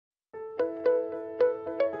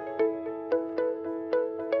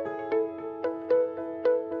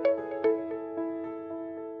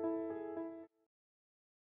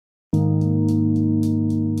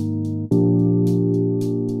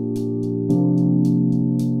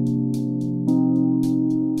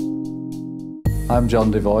I'm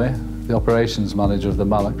John Devoy, the Operations Manager of the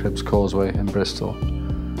Mallet Cribs Causway in Bristol,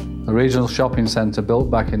 a regional shopping centre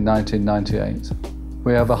built back in 1998.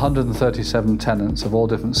 We have 137 tenants of all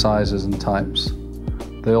different sizes and types.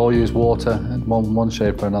 They all use water in one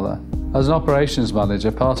shape or another. As an Operations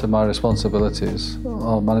Manager, part of my responsibilities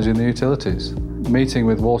are managing the utilities. Meeting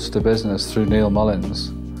with water2business through Neil Mullins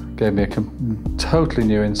gave me a totally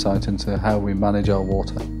new insight into how we manage our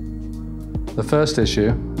water. The first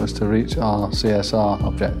issue was to reach our CSR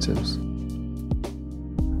objectives.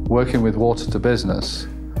 Working with water2business,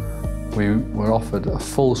 we were offered a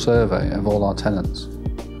full survey of all our tenants.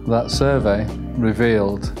 That survey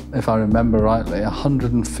revealed, if I remember rightly,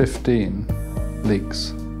 115 leaks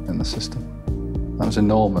in the system. That was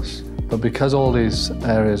enormous. But because all these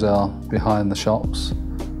areas are behind the shops,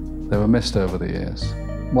 they were missed over the years.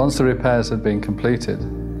 Once the repairs had been completed,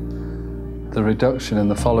 the reduction in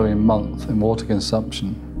the following month in water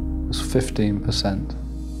consumption was 15%.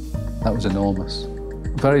 That was enormous.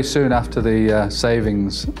 Very soon after the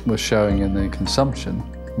savings were showing in the consumption,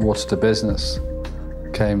 water2business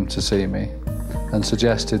came to see me and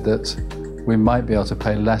suggested that we might be able to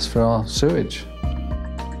pay less for our sewage.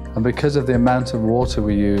 And because of the amount of water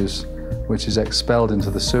we use which is expelled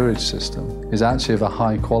into the sewage system is actually of a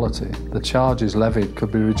high quality, the charges levied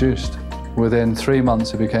could be reduced. Within 3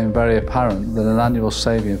 months it became very apparent that an annual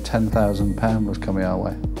saving of £10,000 was coming our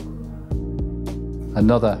way.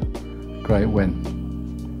 Another great win.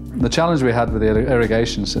 The challenge we had with the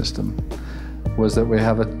irrigation system was that we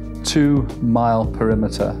have a 2-mile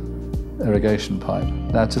perimeter irrigation pipe.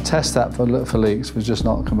 Now, to test that for leaks was just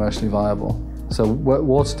not commercially viable. So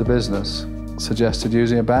water2business suggested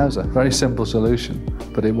using a bowser. Very simple solution,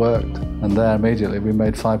 but it worked. And there immediately we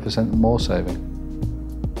made 5% more saving.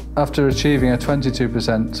 After achieving a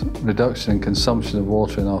 22% reduction in consumption of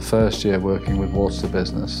water in our first year working with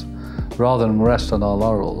water2business, rather than rest on our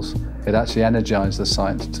laurels, it actually energised the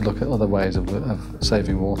site to look at other ways of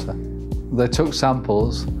saving water. They took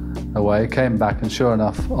samples away, came back, and sure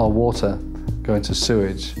enough, our water going to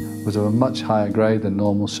sewage was of a much higher grade than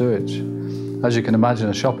normal sewage. As you can imagine,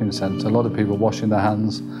 a shopping centre, a lot of people washing their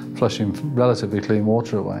hands, flushing relatively clean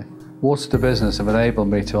water away. Water2business have enabled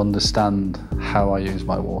me to understand how I use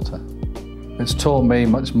my water. It's taught me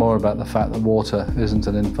much more about the fact that water isn't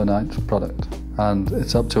an infinite product, and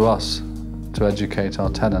it's up to us to educate our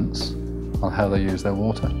tenants on how they use their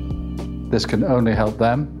water. This can only help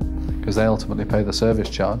them, because they ultimately pay the service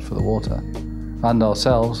charge for the water, and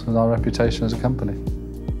ourselves and our reputation as a company.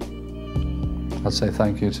 I'd say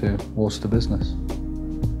thank you to water2business.